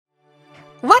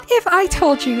What if I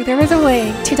told you there was a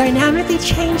way to dynamically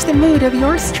change the mood of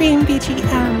your stream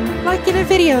BGM, like in a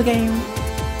video game?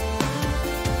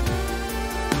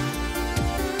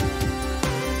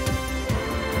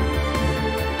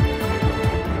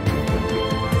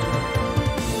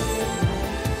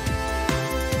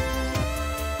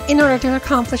 In order to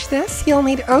accomplish this, you'll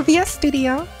need OBS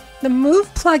Studio, the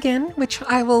Move plugin, which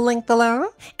I will link below,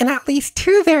 and at least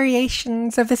 2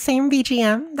 variations of the same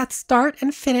BGM that start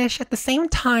and finish at the same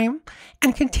time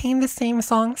and contain the same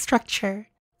song structure.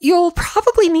 You'll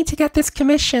probably need to get this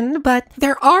commissioned, but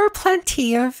there are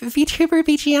plenty of VTuber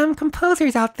BGM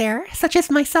composers out there, such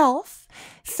as myself,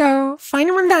 so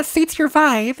find one that suits your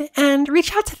vibe and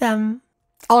reach out to them.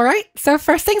 Alright, so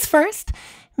first things first,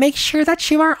 make sure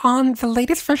that you are on the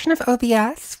latest version of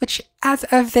OBS, which as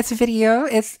of this video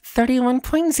is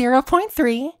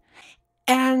 31.0.3,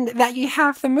 and that you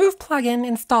have the Move plugin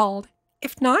installed.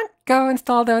 If not, go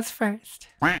install those first.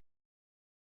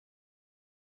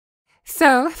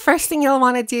 So, first thing you'll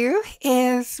want to do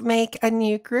is make a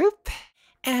new group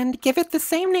and give it the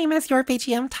same name as your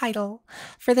BGM title.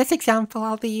 For this example,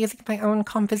 I'll be using my own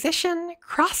composition,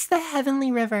 Cross the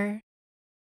Heavenly River.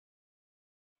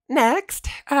 Next,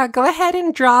 go ahead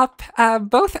and drop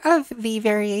both of the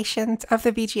variations of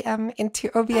the BGM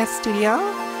into OBS Studio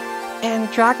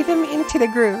and drag them into the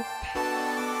group.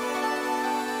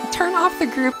 Turn off the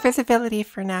group visibility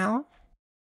for now.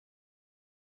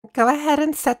 Go ahead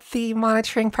and set the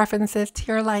monitoring preferences to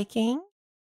your liking.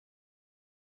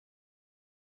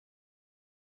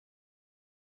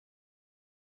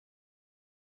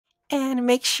 And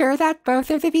make sure that both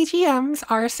of the BGMs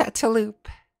are set to loop.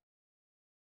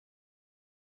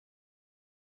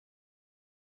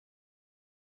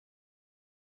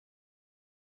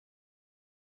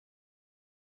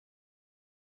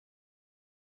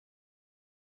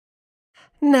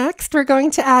 Next, we're going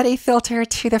to add a filter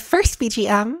to the first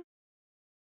BGM.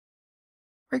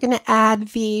 We're going to add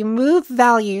the Move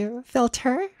Value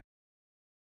filter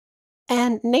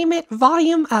and name it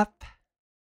Volume Up.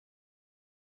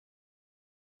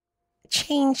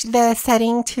 Change the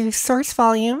setting to Source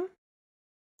Volume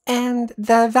and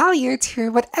the value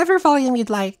to whatever volume you'd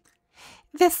like.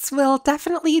 This will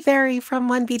definitely vary from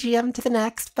one BGM to the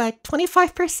next, but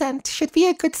 25% should be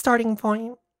a good starting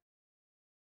point.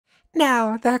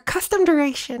 Now, the custom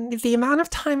duration is the amount of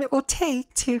time it will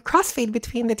take to crossfade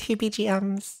between the 2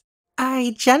 BGMs.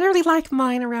 I generally like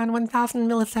mine around 1000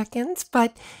 milliseconds,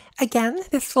 but again,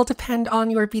 this will depend on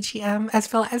your BGM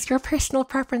as well as your personal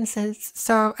preferences,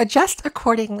 so adjust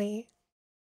accordingly.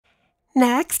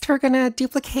 Next, we're going to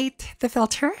duplicate the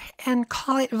filter and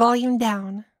call it Volume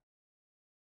Down.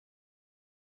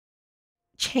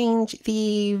 Change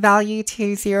the value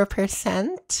to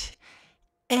 0%.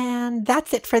 And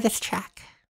that's it for this track.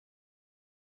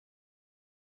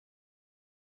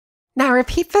 Now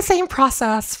repeat the same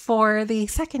process for the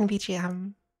second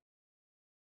BGM.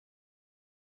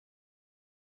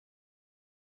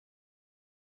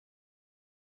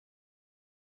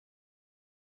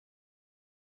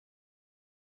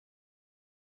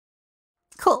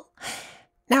 Cool.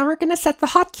 Now we're going to set the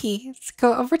hotkeys.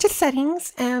 Go over to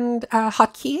Settings and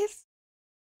Hotkeys.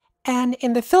 And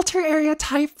in the filter area,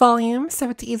 type volume so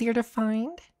it's easier to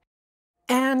find.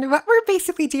 And what we're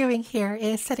basically doing here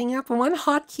is setting up one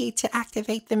hotkey to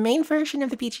activate the main version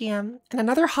of the BGM and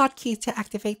another hotkey to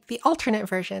activate the alternate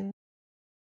version.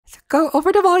 So go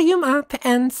over to Volume Up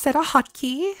and set a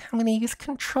hotkey. I'm going to use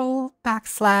Control /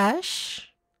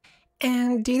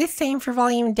 and do the same for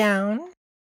Volume Down.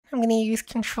 I'm going to use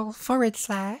Control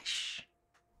 /.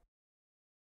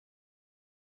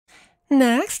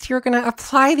 Next, you're going to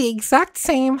apply the exact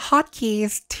same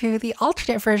hotkeys to the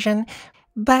alternate version,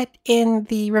 but in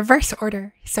the reverse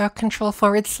order. So Control /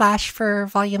 for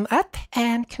Volume Up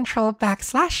and Control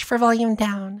 / for Volume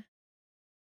Down.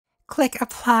 Click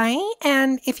Apply,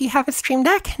 and if you have a Stream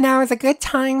Deck, now is a good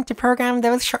time to program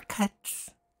those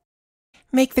shortcuts.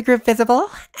 Make the group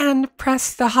visible and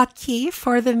press the hotkey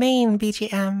for the main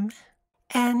BGM.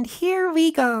 And here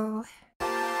we go.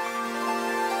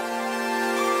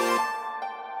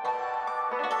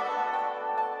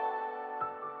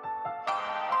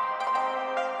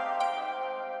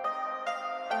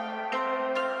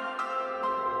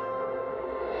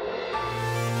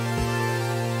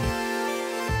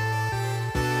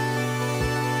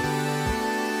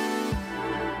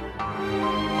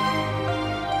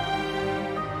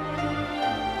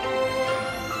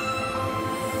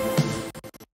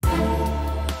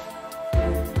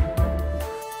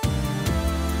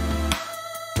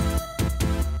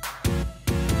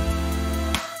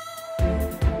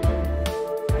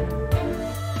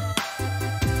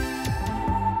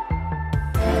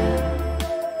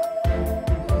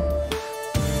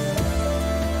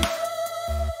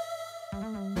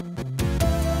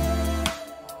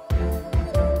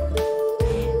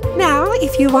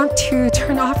 If you want to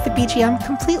turn off the BGM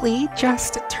completely,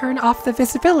 just turn off the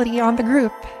visibility on the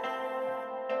group.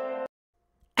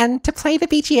 And to play the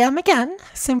BGM again,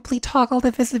 simply toggle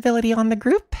the visibility on the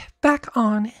group back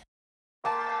on.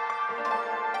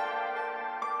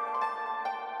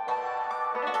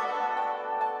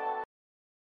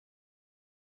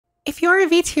 If you're a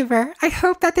VTuber, I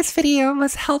hope that this video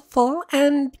was helpful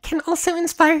and can also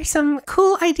inspire some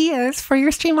cool ideas for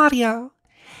your stream audio.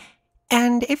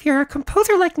 And if you're a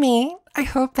composer like me, I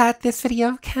hope that this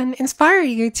video can inspire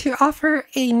you to offer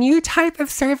a new type of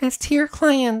service to your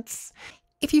clients.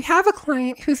 If you have a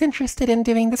client who's interested in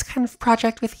doing this kind of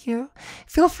project with you,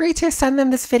 feel free to send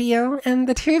them this video and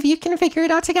the two of you can figure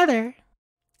it out together.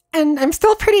 And I'm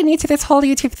still pretty new to this whole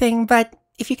YouTube thing, but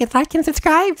if you could like and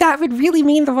subscribe, that would really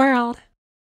mean the world.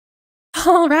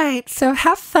 Alright, so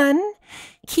have fun,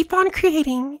 keep on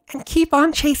creating, and keep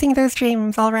on chasing those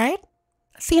dreams, alright?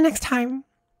 See you next time.